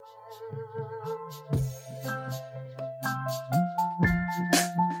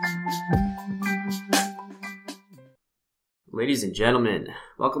Ladies and gentlemen,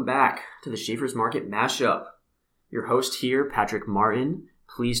 welcome back to the Schaefer's Market Mashup. Your host here, Patrick Martin,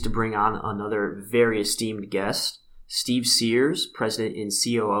 pleased to bring on another very esteemed guest, Steve Sears, President and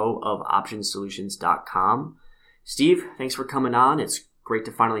COO of OptionsSolutions.com. Steve, thanks for coming on. It's great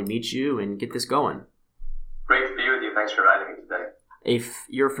to finally meet you and get this going. Great to be with you. Thanks for inviting me today. If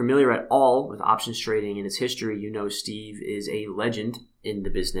you're familiar at all with options trading and its history, you know Steve is a legend in the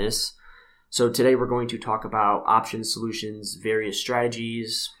business. So today we're going to talk about Options Solutions, various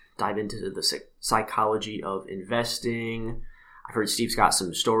strategies, dive into the psychology of investing. I've heard Steve's got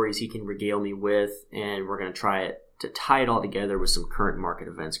some stories he can regale me with, and we're going to try to tie it all together with some current market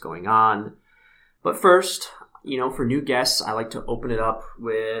events going on. But first, for new guests, I like to open it up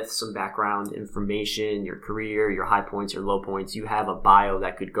with some background information, your career, your high points, your low points. You have a bio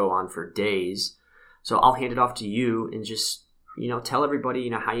that could go on for days. So I'll hand it off to you and just tell everybody,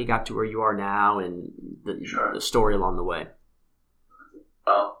 how you got to where you are now and the story along the way.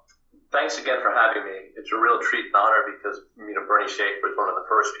 Well, thanks again for having me. It's a real treat and honor because, Bernie Schaefer is one of the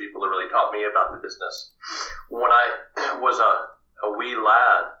first people who really taught me about the business. When I was a wee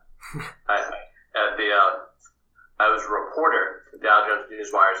lad, I was a reporter at Dow Jones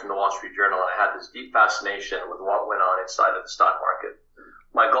Newswires and the Wall Street Journal, and I had this deep fascination with what went on inside of the stock market.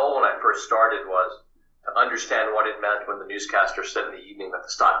 My goal when I first started was to understand what it meant when the newscaster said in the evening that the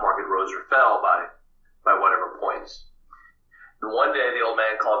stock market rose or fell by whatever points. And one day the old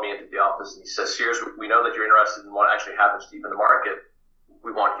man called me into the office and he says, "Sears, we know that you're interested in what actually happens deep in the market.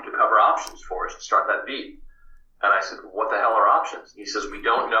 We want you to cover options for us to start that beat." And I said, "What the hell are options?" And he says, "We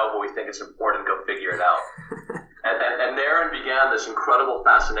don't know, but we think it's important. Go figure it out." and therein began this incredible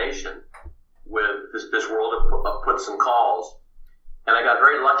fascination with this world of puts and calls. And I got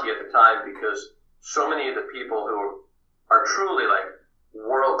very lucky at the time because so many of the people who are truly like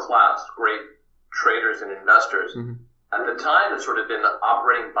world-class, great traders and investors, at the time had sort of been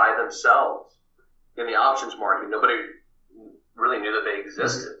operating by themselves in the options market. Nobody really knew that they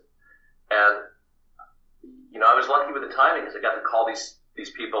existed. And, I was lucky with the timing because I got to call these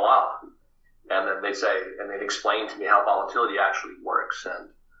people up. And then they'd explain to me how volatility actually works and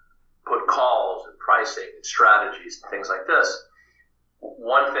put calls and pricing and strategies and things like this.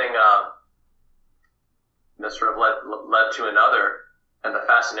 One thing that sort of led to another, and the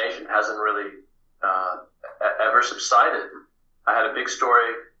fascination hasn't really ever subsided. I had a big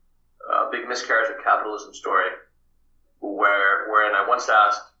story, a big miscarriage of capitalism story, wherein I once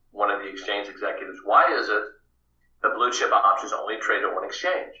asked one of the exchange executives, "Why is it that blue chip options only trade at one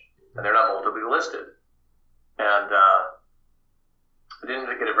exchange and they're not multiply listed?" And I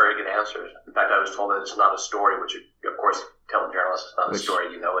didn't get a very good answer. In fact, I was told that it's not a story, which, of course, tell the journalist it's not a story.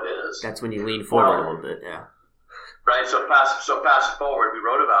 It is. That's when you lean forward a little bit, yeah. Right. So fast forward, we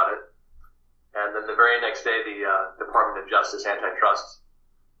wrote about it, and then the very next day, the Department of Justice Antitrust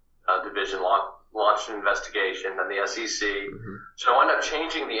Division launched an investigation, and the SEC. So I wound up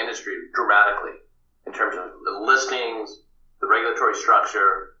changing the industry dramatically in terms of the listings, the regulatory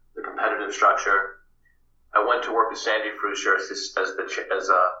structure, the competitive structure. I went to work with Sandy Frusher at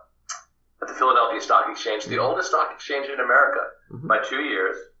the Philadelphia Stock Exchange, the oldest stock exchange in America, by 2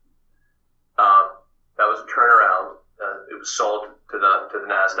 years. That was a turnaround. It was sold to the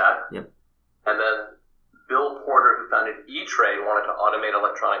NASDAQ. Yep. And then Bill Porter, who founded E-Trade, wanted to automate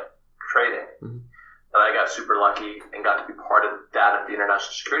electronic trading. And I got super lucky and got to be part of that at the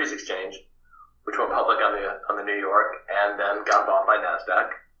International Securities Exchange, which went public on the New York and then got bought by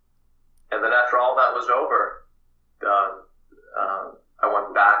NASDAQ. And then after all that was over, I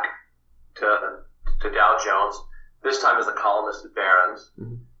went back to Dow Jones, this time as a columnist at Barron's,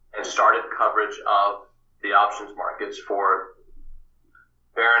 and started coverage of the options markets for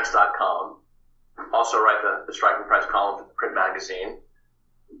Barron's.com. Also write the striking price column for the print magazine.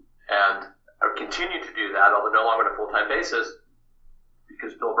 And I continue to do that, although no longer on a full-time basis,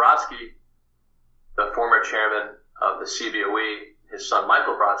 because Bill Brodsky, the former chairman of the CBOE, his son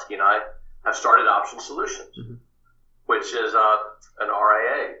Michael Brodsky, and I have started Options Solutions, which is an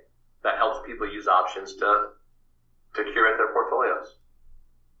RIA that helps people use options to curate their portfolios.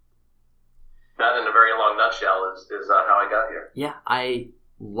 That, in a very long nutshell, is how I got here. Yeah, I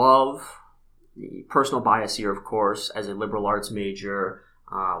love personal bias here, of course. As a liberal arts major,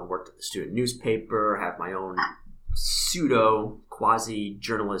 worked at the student newspaper, have my own pseudo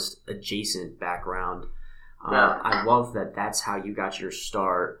quasi-journalist adjacent background. I love that that's how you got your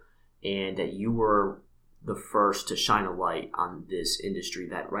start and that you were the first to shine a light on this industry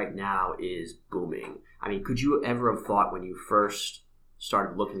that right now is booming. I mean, could you ever have thought when you first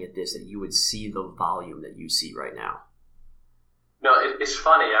started looking at this that you would see the volume that you see right now? No, it's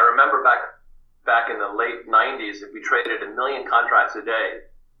funny. I remember back in the late 90s, if we traded 1 million contracts a day,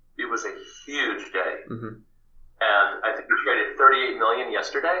 it was a huge day. Mm-hmm. And I think we traded 38 million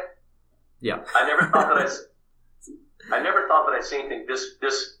yesterday. Yeah. I never thought that I'd see anything this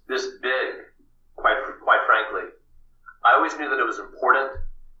big, quite frankly. I always knew that it was important,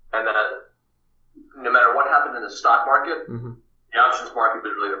 and that no matter what happened in the stock market, mm-hmm. the options market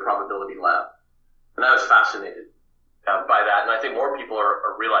was really the probability lab. And I was fascinated by that, and I think more people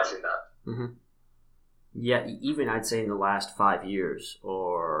are realizing that. Mm-hmm. Yeah, even I'd say in the last 5 years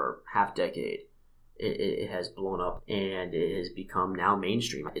or half decade, it has blown up and it has become now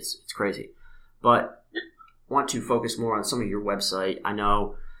mainstream. It's crazy. But I want to focus more on some of your website. I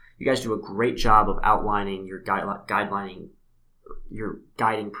know you guys do a great job of outlining your your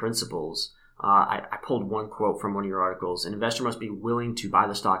guiding principles. I pulled one quote from one of your articles. An investor must be willing to buy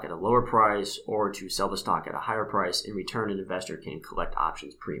the stock at a lower price or to sell the stock at a higher price. In return, an investor can collect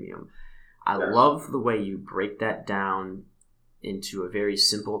options premium. I love the way you break that down into a very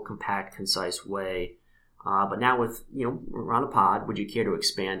simple, compact, concise way. But now with, we're on a pod, would you care to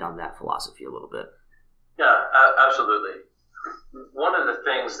expand on that philosophy a little bit? Yeah, absolutely. One of the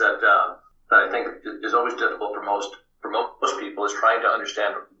things that I think is always difficult for most people is trying to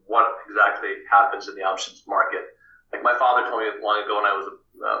understand what exactly happens in the options market. Like my father told me long ago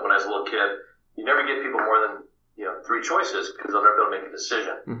when I was a little kid, you never give people more than 3 choices because they'll never be able to make a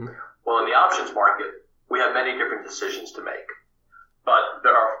decision. Mm-hmm. Well, in the options market, we have many different decisions to make, but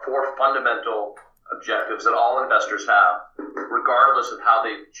there are 4 fundamental objectives that all investors have, regardless of how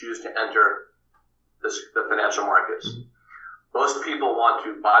they choose to enter the financial markets. Mm-hmm. Most people want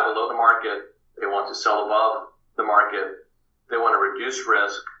to buy below the market, they want to sell above the market, they want to reduce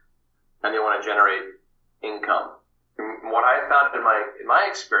risk, and they want to generate income. And what I found in my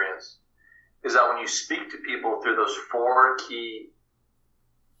experience is that when you speak to people through those 4 key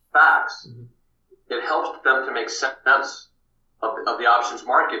facts, mm-hmm. it helps them to make sense of the options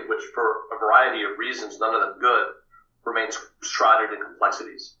market, which for a variety of reasons, none of them good, remains shrouded in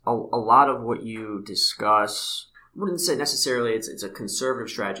complexities. A lot of what you discuss, I wouldn't say necessarily it's a conservative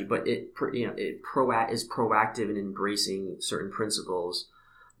strategy, but it is proactive in embracing certain principles.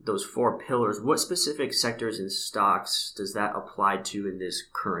 Those 4 pillars. What specific sectors and stocks does that apply to in this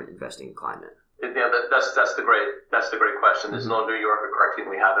current investing climate? Yeah, that's the great question. There's mm-hmm. no New Yorker cartoon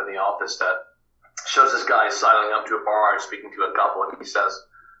we have in the office that shows this guy sidling up to a bar and speaking to a couple, and he says,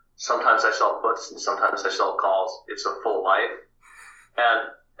 "Sometimes I sell puts and sometimes I sell calls. It's a full life." And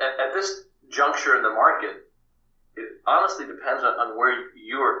at this juncture in the market, it honestly depends on where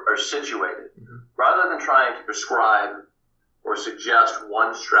you are situated. Mm-hmm. Rather than trying to prescribe or suggest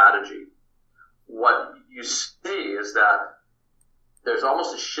one strategy, what you see is that there's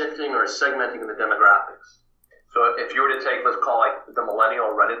almost a shifting or a segmenting in the demographics. So if you were to take, let's call like the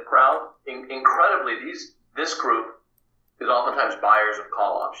millennial Reddit crowd, incredibly, this group is oftentimes buyers of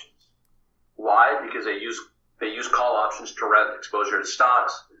call options. Why? Because they use call options to rent exposure to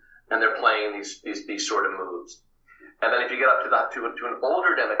stocks, and they're playing these sort of moves. And then if you get up to an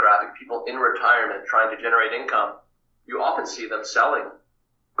older demographic, people in retirement trying to generate income, you often see them selling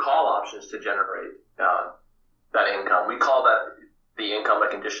call options to generate that income. We call that the income a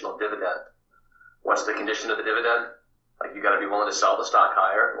conditional dividend. What's the condition of the dividend? Like you got to be willing to sell the stock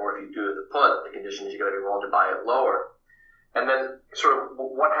higher, or if you do the put, the condition is you got to be willing to buy it lower. And then sort of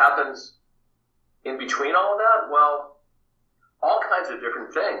what happens in between all of that? Well, all kinds of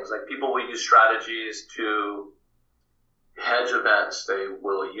different things. Like people will use strategies to hedge events. They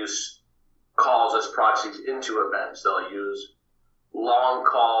will use calls as proxies into events. They'll use long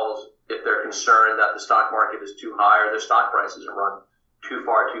calls if they're concerned that the stock market is too high or their stock prices are run too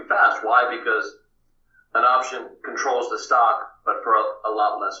far too fast. Why? Because an option controls the stock, but for a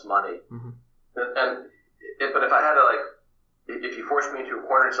lot less money. Mm-hmm. But if I had to if you force me into a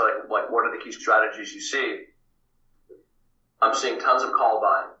corner and say like what are the key strategies you see, I'm seeing tons of call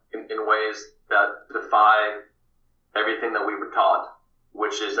buying in ways that defy everything that we were taught,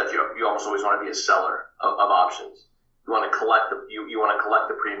 which is that you almost always want to be a seller of options. You want to collect you want to collect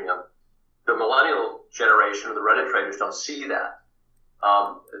the premium. The millennial generation, the Reddit traders, don't see that,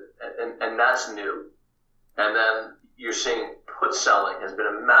 and that's new. And then you're seeing put selling has been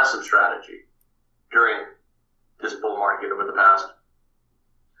a massive strategy during this bull market over the past,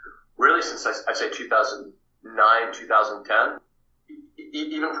 really since I'd say 2009, 2010.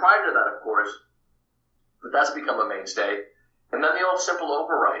 Even prior to that, of course, but that's become a mainstay. And then the old simple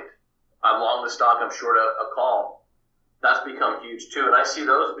overwrite. I'm long the stock, I'm short a call. That's become huge too. And I see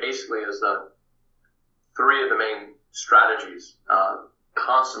those basically as the 3 of the main strategies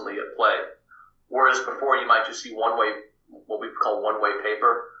constantly at play. Whereas before you might just see one-way, what we call one-way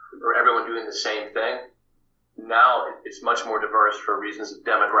paper, or everyone doing the same thing. Now it's much more diverse for reasons of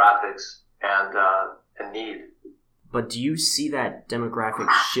demographics and need. But do you see that demographic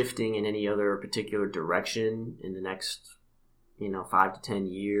shifting in any other particular direction in the next, 5 to 10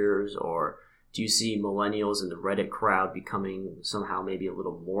 years? Or do you see millennials in the Reddit crowd becoming somehow maybe a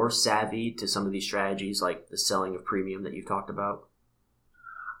little more savvy to some of these strategies like the selling of premium that you've talked about?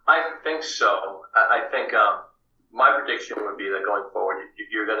 I think so. I think my prediction would be that going forward,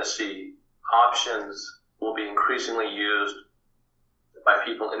 you're going to see options will be increasingly used by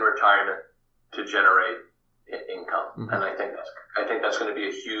people in retirement to generate income. Mm-hmm. And I think that's going to be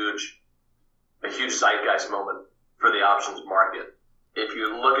a huge zeitgeist moment for the options market. If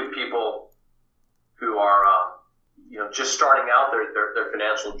you look at people who are just starting out their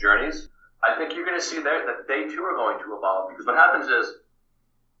financial journeys, I think you're going to see there that they too are going to evolve, because what happens is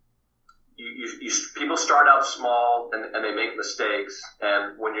people start out small and they make mistakes,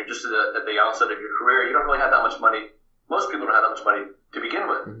 and when you're just at the outset of your career, you don't really have that much money. Most people don't have that much money to begin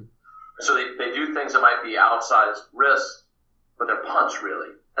with. Mm-hmm. So they do things that might be outsized risk, but they're punch really,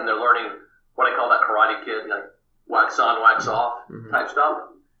 and they're learning what I call that Karate Kid, like wax on, wax off type stuff.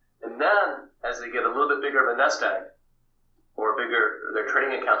 And then as they get a little bit bigger of a nest egg, or their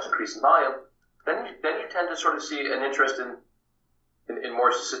trading accounts increase in volume, then you tend to sort of see an interest in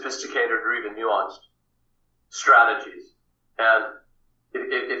more sophisticated or even nuanced strategies. And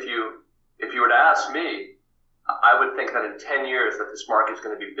if you were to ask me, I would think that in 10 years that this market is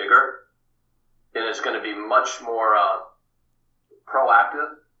going to be bigger and it's going to be much more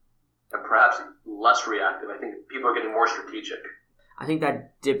proactive and perhaps less reactive. I think people are getting more strategic. I think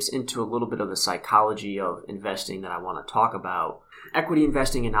that dips into a little bit of the psychology of investing that I want to talk about. Equity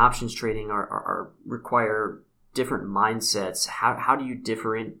investing and options trading are require different mindsets. How do you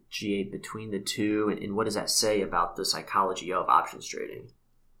differentiate between the two, and what does that say about the psychology of options trading?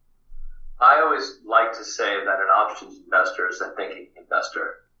 I always like to say that an options investor is a thinking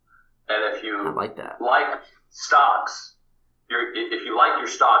investor. And if you like stocks, if you like your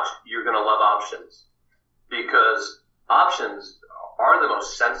stocks, you're going to love options, because options are the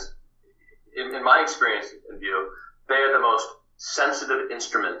most in my experience and view, they are the most sensitive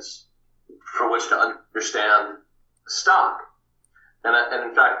instruments for which to understand stock. And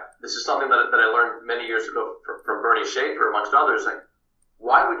in fact, this is something that I learned many years ago from Bernie Schaefer, amongst others. Like,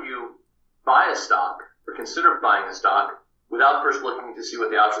 why would you buy a stock or consider buying a stock without first looking to see what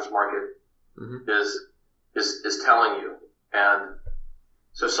the options market is telling you? And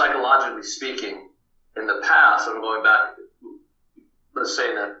so psychologically speaking, in the past, I'm going back, let's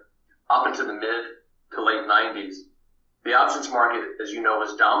say that up into the mid to late 90s, the options market, as you know,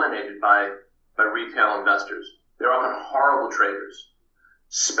 was dominated by retail investors. They're often horrible traders,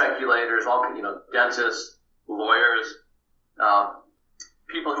 speculators, dentists, lawyers,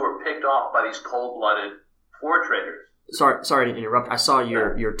 people who were picked off by these cold-blooded floor traders. Sorry to interrupt. I saw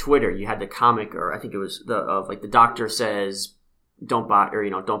your Twitter. You had the comic, or I think it was the doctor says don't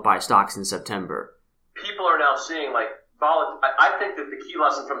buy stocks in September. People are now seeing I think that the key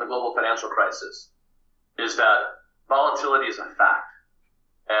lesson from the global financial crisis is that volatility is a fact,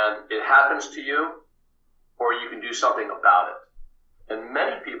 and it happens to you, or you can do something about it. And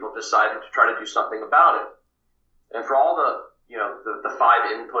many people decided to try to do something about it. And for all the 5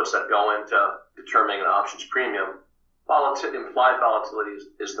 inputs that go into determining an options premium, implied volatility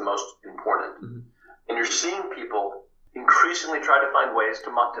is the most important. Mm-hmm. And you're seeing people increasingly try to find ways to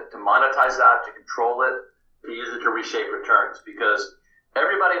monetize that, to control it, to use it to reshape returns. Because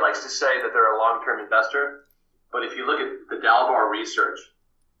everybody likes to say that they're a long-term investor, but if you look at the Dalbar research,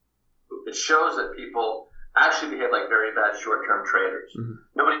 it shows that people actually behave like very bad short-term traders. Mm-hmm.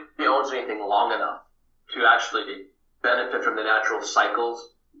 Nobody owns anything long enough to actually benefit from the natural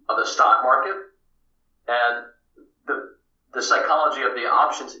cycles of the stock market. And the psychology of the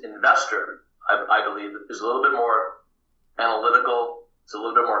options investor, I believe, is a little bit more analytical. It's a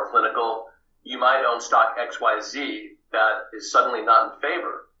little bit more clinical. You might own stock XYZ that is suddenly not in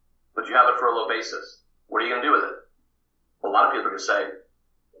favor, but you have it for a low basis. What are you going to do with it? Well, a lot of people are going to say,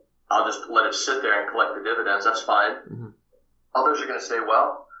 I'll just let it sit there and collect the dividends. That's fine. Mm-hmm. Others are going to say,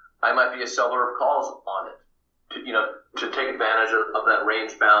 well, I might be a seller of calls on it to take advantage of that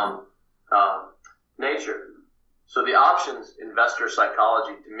range-bound nature. So the options investor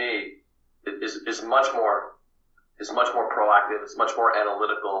psychology, to me, is much more proactive. It's much more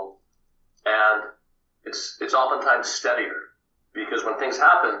analytical, and it's oftentimes steadier, because when things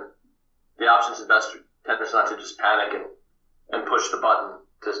happen, the options investor tends not to just panic and push the button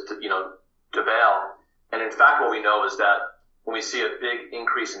to bail. And in fact, what we know is that when we see a big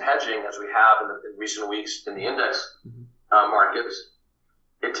increase in hedging, as we have in recent weeks in the index markets,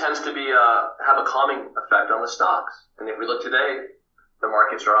 it tends to be have a calming effect on the stocks. And if we look today, the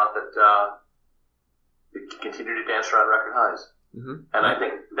markets are up at they continue to dance around record highs. And I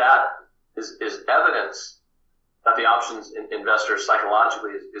think that is evidence that the options investor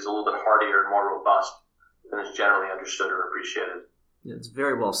psychologically is a little bit hardier and more robust than is generally understood or appreciated. Yeah, it's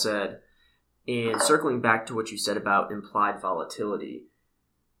very well said. And circling back to what you said about implied volatility,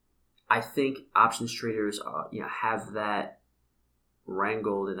 I think options traders have that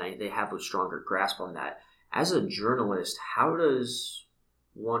wrangled, and they have a stronger grasp on that. As a journalist, how does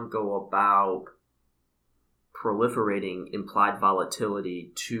one go about proliferating implied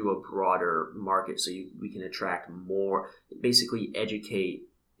volatility to a broader market so we can attract more, basically educate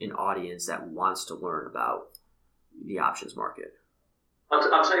an audience that wants to learn about the options market?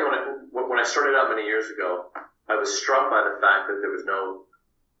 I'll tell you, when I started out many years ago, I was struck by the fact that there was no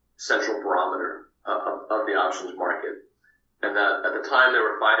central barometer of the options market. And that at the time there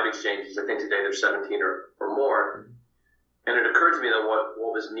were 5 exchanges. I think today there's 17 or more. And it occurred to me that what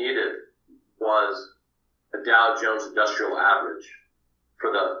was needed was a Dow Jones Industrial Average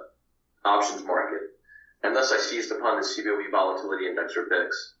for the options market. And thus I seized upon the CBOE Volatility Index, or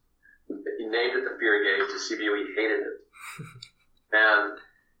VIX. He named it the fear gauge. The CBOE hated it. And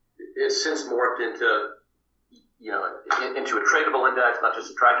it's since morphed into a tradable index, not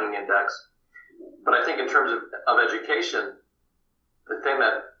just a tracking index. But I think in terms of education, the thing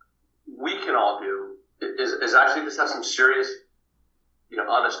that we can all do is actually just have some serious,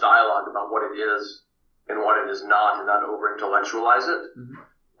 honest dialogue about what it is and what it is not, and not over-intellectualize it.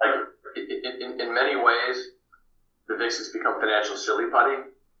 Like, in many ways, the VIX has become financial silly putty.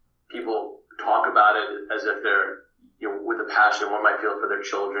 People talk about it as if they're, with a passion one might feel for their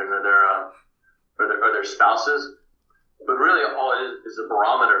children or their spouses. But really, all it is a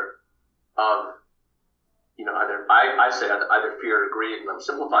barometer of, either fear or greed, and I'm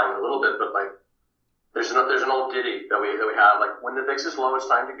simplifying it a little bit, but like, there's an old ditty that we have, like, when the VIX is low, it's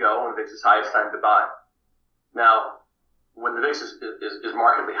time to go. When the VIX is high, it's time to buy. Now, when the VIX is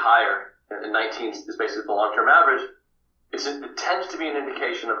markedly higher, and 19 is basically the long-term average, it tends to be an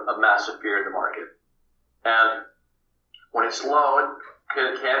indication of massive fear in the market. And when it's low,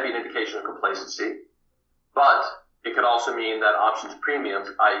 it can be an indication of complacency, but it could also mean that options premiums,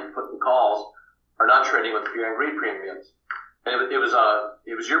 i.e. put and calls, are not trading with fear and greed premiums. And it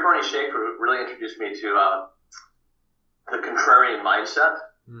was your Bernie Schaefer who really introduced me to the contrarian mindset,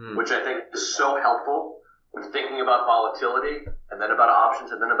 which I think is so helpful when thinking about volatility, and then about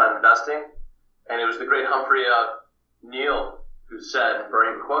options, and then about investing. And it was the great Humphrey Neal who said, and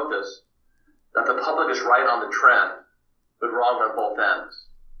Bernie would quote this, that the public is right on the trend, but wrong on both ends.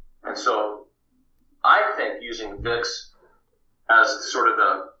 And so I think using VIX as sort of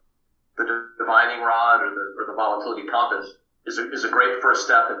the divining rod or the volatility compass is a great first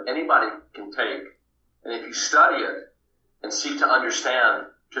step that anybody can take. And if you study it and seek to understand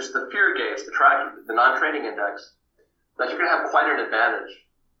just the fear gauge, the tracking, the non-trading index, that you're going to have quite an advantage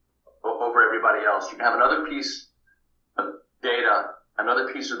over everybody else. You can have another piece of data,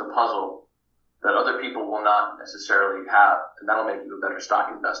 another piece of the puzzle that other people will not necessarily have, and that'll make you a better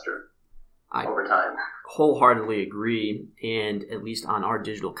stock investor over time. Wholeheartedly agree, and at least on our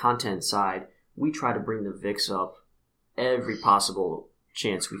digital content side, we try to bring the VIX up every possible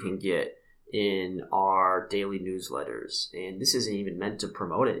chance we can get in our daily newsletters. And this isn't even meant to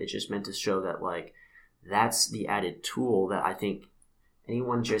promote it. It's just meant to show that, like, that's the added tool that I think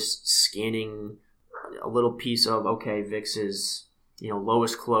anyone just scanning a little piece of, okay, VIX is,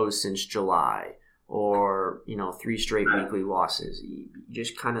 lowest close since July, or, 3 straight weekly losses. You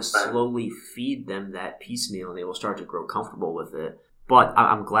just kind of slowly feed them that piecemeal, and they will start to grow comfortable with it. But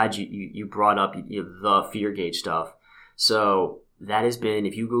I'm glad you brought up the fear gauge stuff. So that has been,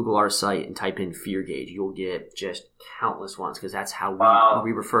 if you Google our site and type in fear gauge, you'll get just countless ones, because that's how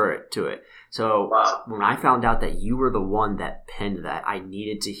we refer to it. So when I found out that you were the one that penned that, I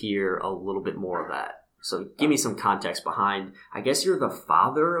needed to hear a little bit more of that. So give me some context behind, I guess you're the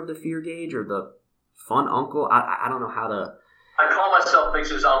father of the fear gauge, or the fun uncle. I don't know how to. I call myself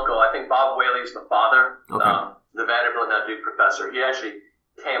VIX's uncle. I think Bob Whaley is the father, the Vanderbilt now Duke professor. He actually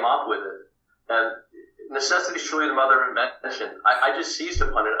came up with it. And necessity is truly the mother of invention. I just seized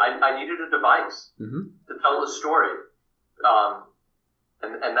upon it. I needed a device to tell the story.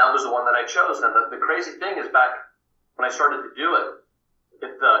 And that was the one that I chose. And the crazy thing is, back when I started to do it,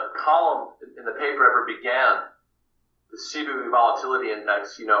 if the column in the paper ever began, the CBOE Volatility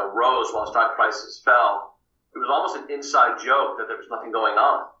Index, rose while stock prices fell, it was almost an inside joke that there was nothing going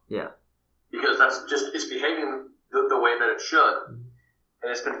on. Yeah. because it's behaving the way that it should. And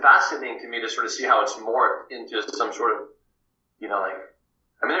it's been fascinating to me to sort of see how it's morphed into some sort of,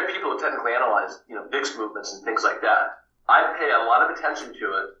 there are people who technically analyze, VIX movements and things like that. I pay a lot of attention to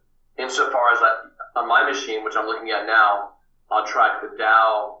it insofar as on my machine, which I'm looking at now, I'll track the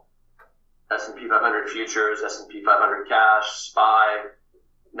Dow, S&P 500 futures, S&P 500 cash, SPY,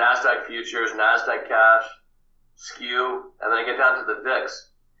 NASDAQ futures, NASDAQ cash, SKU, and then I get down to the VIX.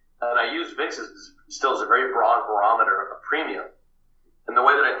 And I use VIX still as a very broad barometer of premium. And the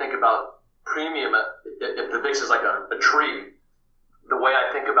way that I think about premium, if the VIX is like a tree, the way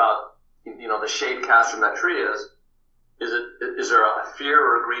I think about, the shade cast from that tree is there a fear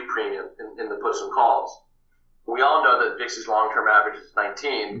or a greed premium in the puts and calls? We all know that VIX's long-term average is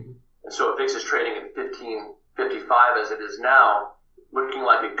 19, and so if VIX is trading at 1555 as it is now, looking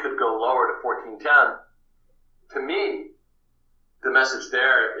like it could go lower to 1410, to me, the message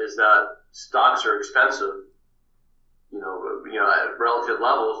there is that stocks are expensive, at relative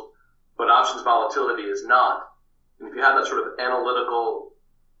levels, but options volatility is not. And if you have that sort of analytical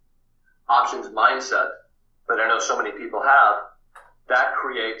options mindset that I know so many people have, that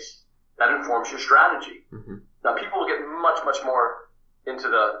informs your strategy. Now, people will get much, much more into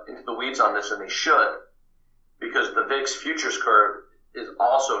the weeds on this than they should, because the VIX futures curve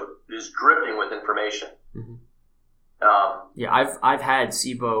is dripping with information. I've had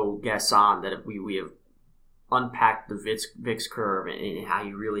SIBO guests on that we have unpacked the VIX curve and how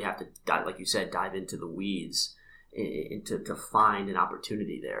you really have to, like you said, dive into the weeds to find an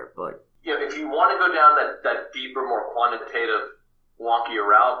opportunity there. But if you want to go down that deeper, more quantitative, wonkier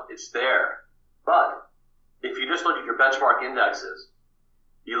route, it's there. But if you just look at your benchmark indexes,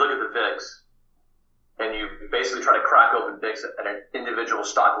 you look at the VIX, and you basically try to crack open VIX at an individual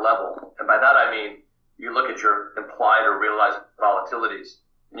stock level. And by that I mean you look at your implied or realized volatilities,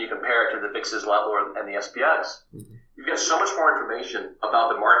 and you compare it to the VIX's level and the SPX. You get so much more information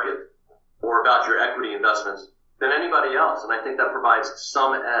about the market or about your equity investments than anybody else, and I think that provides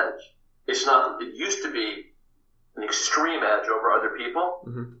some edge. It used to be an extreme edge over other people,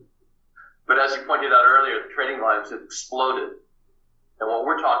 but as you pointed out earlier, the trading volumes have exploded, and what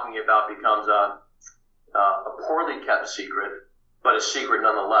we're talking about becomes a poorly kept secret, but a secret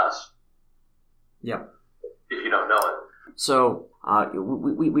nonetheless. Yep. If you don't know it. So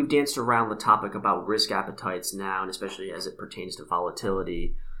we've danced around the topic about risk appetites now, and especially as it pertains to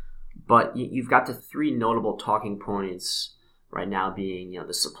volatility. But you've got the three notable talking points right now being,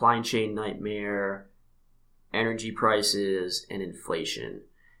 the supply chain nightmare, energy prices, and inflation.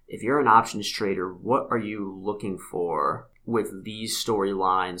 If you're an options trader, what are you looking for with these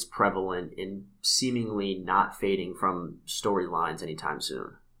storylines prevalent and seemingly not fading from storylines anytime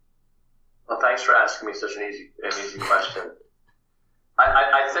soon? Well, thanks for asking me such an easy question.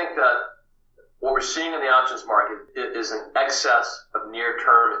 I think that what we're seeing in the options market is an excess of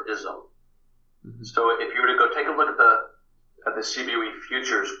near-termism. So if you were to go take a look at the CBOE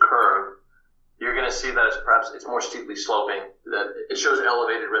futures curve, you're going to see that it's more steeply sloping, that it shows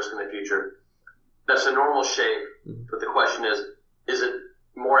elevated risk in the future. That's a normal shape, but the question is it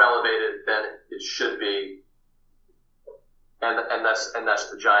more elevated than it should be? And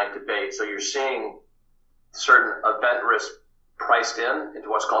that's the giant debate. So you're seeing certain event risk priced into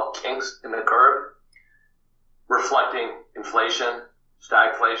what's called kinks in the curve, reflecting inflation,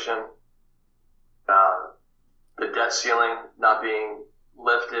 stagflation, the debt ceiling not being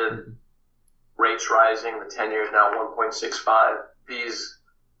lifted, rates rising, the 10-year is now 1.65. These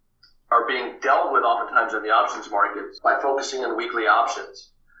are being dealt with oftentimes in the options markets by focusing on weekly options.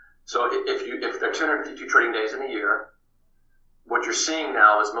 So if there are 252 trading days in a year, what you're seeing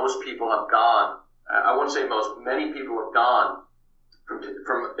now is most people have gone, I won't say most, many people have gone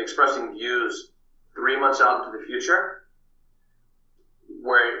from expressing views 3 months out into the future,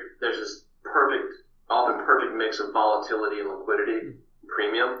 where there's this often perfect mix of volatility and liquidity,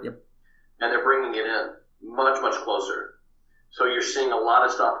 premium, and they're bringing it in much, much closer. So you're seeing a lot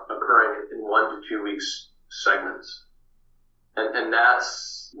of stuff occurring in 1 to 2 weeks segments. And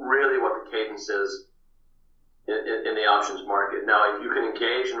that's really what the cadence is in the options market. Now, if you can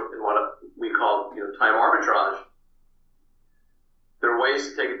engage in what we call time arbitrage, there are ways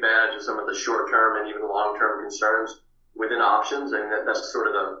to take advantage of some of the short-term and even long-term concerns within options, and that's sort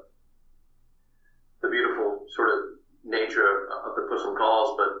of the beautiful sort of nature of the puts and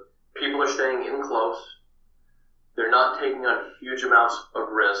calls. But people are staying in close. They're not taking on huge amounts of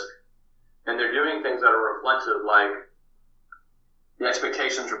risk, and they're doing things that are reflexive, like the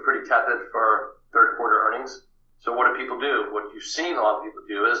expectations are pretty tepid for third quarter earnings. So what do people do? What you've seen a lot of people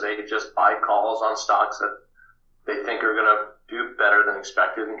do is they just buy calls on stocks that they think are going to do better than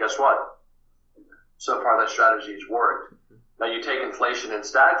expected. And guess what? so far that strategy has worked. Now you take inflation and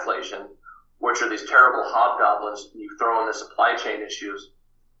stagflation, which are these terrible hobgoblins, and you throw in the supply chain issues,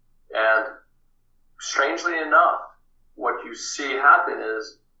 and strangely enough, what you see happen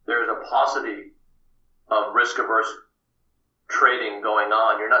is there's a paucity of risk-averse trading going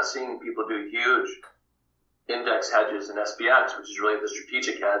on. You're not seeing people do huge index hedges in SPX, which is really the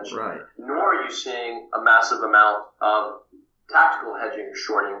strategic hedge, right. Nor are you seeing a massive amount of tactical hedging or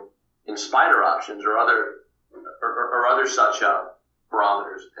shorting in spider options or other such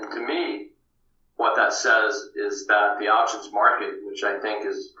barometers. And to me, what that says is that the options market, which I think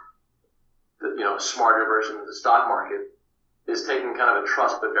is a smarter version of the stock market, is taking kind of a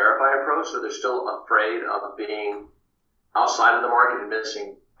trust but verify approach. So they're still afraid of being outside of the market and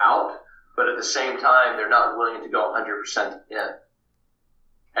missing out, but at the same time, they're not willing to go 100% in.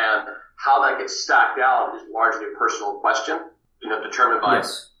 And how that gets stacked out is largely a personal question, determined by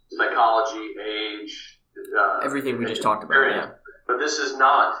psychology, age, everything we just talked about. Yeah. But this is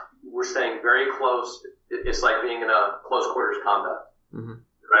not. We're staying very close. It's like being in a close quarters combat,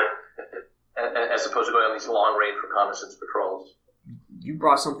 right? As opposed to going on these long range reconnaissance patrols. You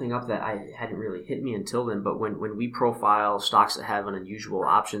brought something up that I hadn't really hit me until then, but when we profile stocks that have an unusual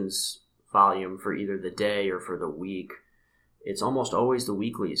options volume for either the day or for the week, it's almost always the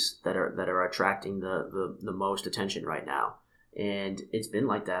weeklies that are attracting the most attention right now. And it's been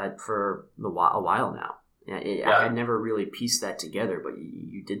like that for a while now. I had never really pieced that together, but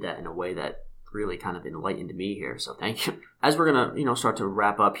you did that in a way that really kind of enlightened me here. So thank you. As we're gonna start to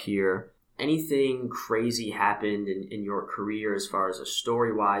wrap up here, anything crazy happened in your career as far as a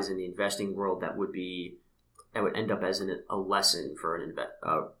story wise in the investing world that would end up as a lesson for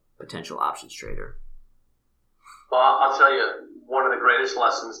a potential options trader? Well, I'll tell you, one of the greatest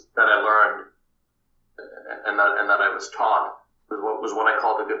lessons that I learned and that I was taught was what I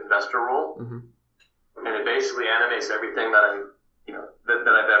call the good investor rule. Mm-hmm. And it basically animates everything that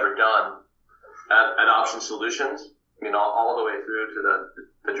I've ever done at Option Solutions. All the way through to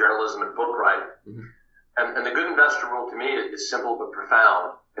the journalism and book writing. Mm-hmm. And the good investor rule to me is simple but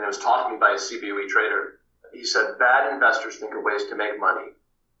profound. And it was taught to me by a CBOE trader. He said, bad investors think of ways to make money.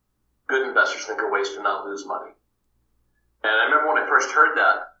 Good investors think of ways to not lose money. And I remember when I first heard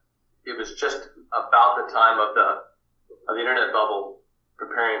that, it was just about the time of the internet bubble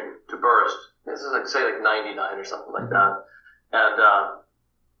preparing to burst. This is like 99 or something like that. And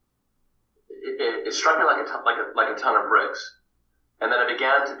it struck me like a ton of bricks. And then I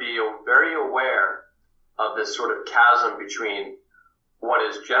began to be very aware of this sort of chasm between what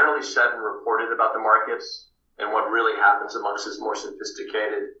is generally said and reported about the markets and what really happens amongst this more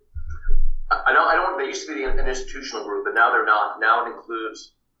sophisticated. They used to be an institutional group, but now they're not. Now it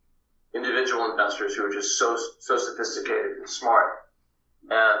includes individual investors who are just so sophisticated and smart.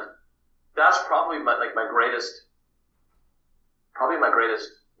 And that's probably my greatest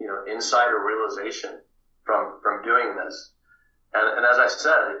insight or realization from doing this. And as I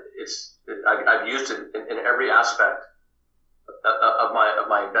said, I've used it in every aspect of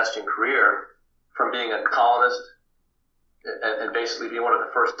my investing career, from being a columnist and basically being one of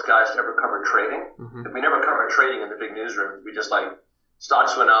the first guys to ever cover trading. Mm-hmm. We never covered trading in the big newsrooms. We just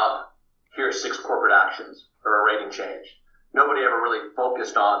stocks went up, here's 6 corporate actions or a rating change. Nobody ever really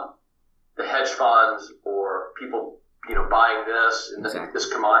focused on the hedge funds or people buying this and this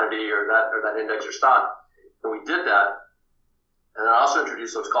commodity or that index or stock. And we did that. And then I also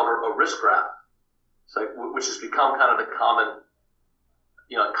introduced what's called a risk graph. Which has become kind of the common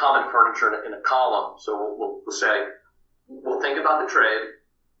furniture in a column. So we'll say, we'll think about the trade,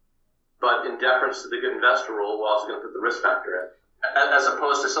 but in deference to the good investor rule, we're also going to put the risk factor in. As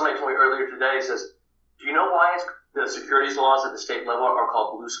opposed to somebody told me earlier today, says, do you know why the securities laws at the state level are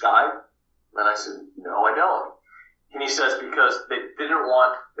called blue sky? And I said, no, I don't. And he says, because they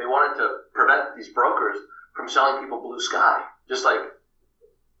wanted to prevent these brokers from selling people blue sky.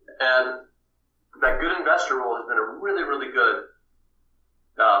 And that good investor rule has been a really, really good,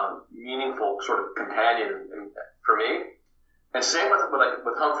 meaningful sort of companion for me. And same with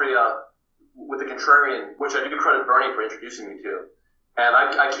Humphrey, with the Contrarian, which I do credit Bernie for introducing me to. And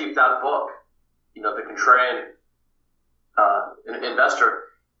I keep that book, the Contrarian Investor,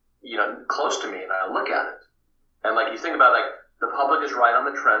 close to me, and I look at it. And you think about the public is right on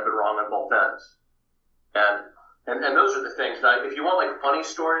the trend, but wrong on both ends. And those are the things. Now, if you want funny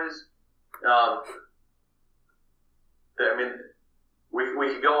stories, we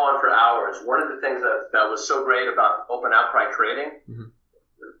could go on for hours. One of the things that was so great about open outcry trading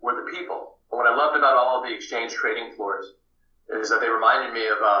were the people. And what I loved about all of the exchange trading floors is that they reminded me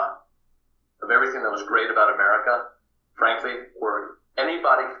of everything that was great about America. Frankly, where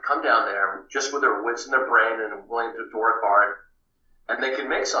anybody could come down there just with their wits and their brain and willing to work hard, and they could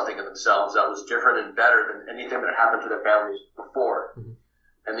make something of themselves that was different and better than anything that happened to their families before. Mm-hmm.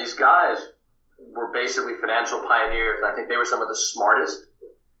 And these guys were basically financial pioneers, and I think they were some of the smartest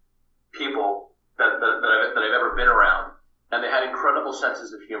people that I've ever been around, and they had incredible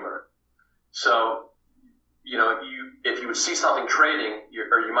senses of humor. So, if you would see something trading,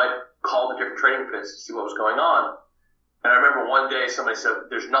 or you might call the different trading pits to see what was going on. And I remember one day somebody said,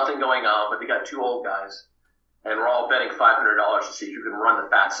 there's nothing going on, but they got two old guys, and we're all betting $500 to see who can run the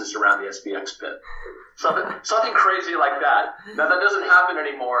fastest around the SPX pit. Something crazy like that. Now, that doesn't happen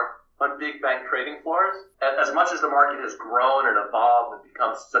anymore on big bank trading floors. As much as the market has grown and evolved and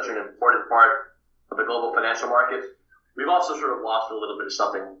become such an important part of the global financial markets, we've also sort of lost a little bit of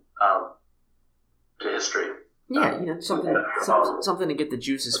something to history. Yeah, something to get the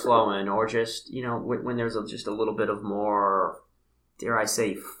juices flowing, or just, when there's just a little bit of more, dare I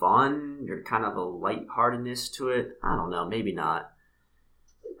say, fun, or kind of a lightheartedness to it. I don't know, maybe not.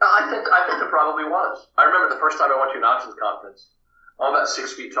 I think there probably was. I remember the first time I went to an options conference. I'm about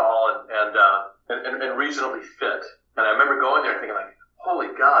 6 feet tall and reasonably fit. And I remember going there and thinking, like, holy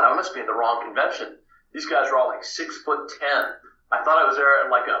God, I must be in the wrong convention. These guys are all like 6'10". I thought I was there at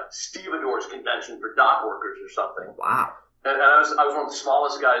like a stevedores convention for dock workers or something. Wow. And I was one of the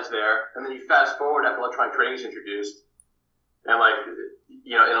smallest guys there. And then you fast forward after electronic trading is introduced, and and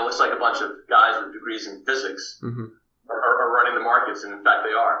it looks like a bunch of guys with degrees in physics are running the markets, and in fact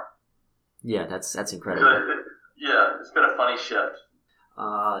they are. Yeah, that's incredible. Yeah, it's been a funny shift.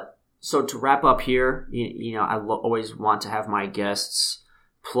 So to wrap up here, I always want to have my guests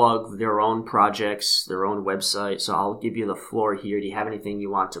plug their own projects, their own website. So I'll give you the floor here. Do you have anything you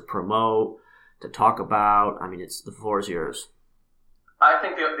want to promote, to talk about? I mean, the floor is yours. I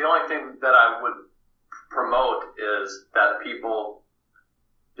think the only thing that I would promote is that people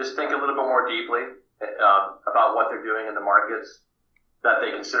just think a little bit more deeply about what they're doing in the markets, that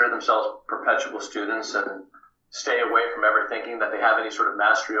they consider themselves perpetual students and stay away from ever thinking that they have any sort of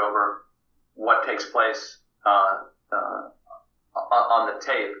mastery over what takes place on the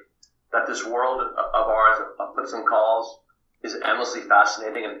tape, that this world of ours of puts and calls is endlessly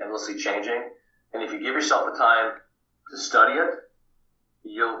fascinating and endlessly changing. And if you give yourself the time to study it,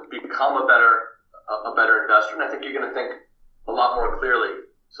 you'll become a better investor. And I think you're going to think a lot more clearly.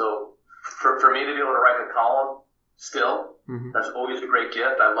 So for me to be able to write the column still, that's always a great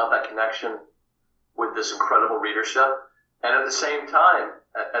gift. I love that connection with this incredible readership. And at the same time,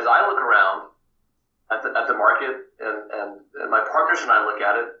 as I look around at the market, and my partners and I look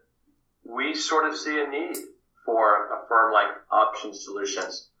at it, we sort of see a need for a firm like Options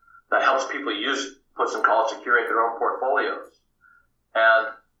Solutions that helps people use puts and calls to curate their own portfolios.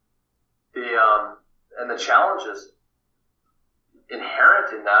 And the challenges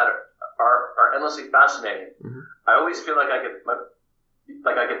inherent in that are endlessly fascinating. I always feel like I get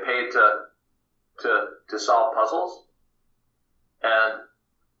paid to solve puzzles, and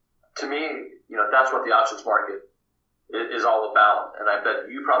to me, that's what the options market is all about. And I bet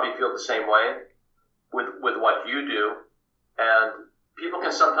you probably feel the same way with what you do. And people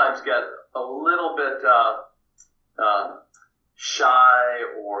can sometimes get a little bit shy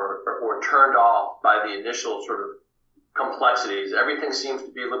or turned off by the initial sort of complexities. Everything seems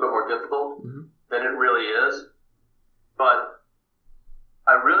to be a little bit more difficult than it really is. But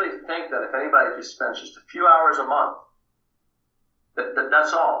I really think that if anybody just spends just a few hours a month,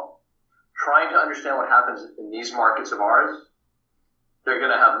 that's all, trying to understand what happens in these markets of ours, they're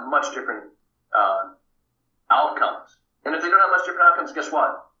going to have much different outcomes. And if they don't have much different outcomes, guess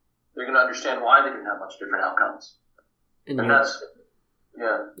what? They're going to understand why they didn't have much different outcomes. And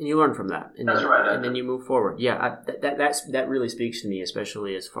you learn from that. And that's right. And then you move forward. Yeah, that really speaks to me,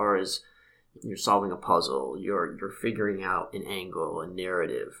 especially as far as you're solving a puzzle, you're figuring out an angle, a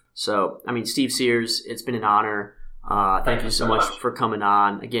narrative. So, I mean, Steve Sears, it's been an honor. Thank you so much for coming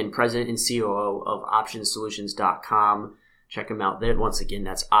on. Again, President and COO of OptionsSolutions.com. Check him out there. Once again,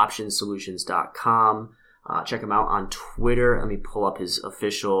 that's OptionsSolutions.com. Check him out on Twitter. Let me pull up his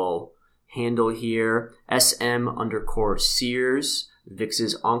official handle here. SM_Sears,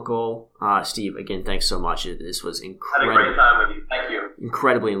 Vix's uncle. Steve, again, thanks so much. This was incredible. Had a great time with you. Thank you.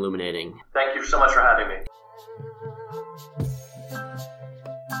 Incredibly illuminating. Thank you so much for having me.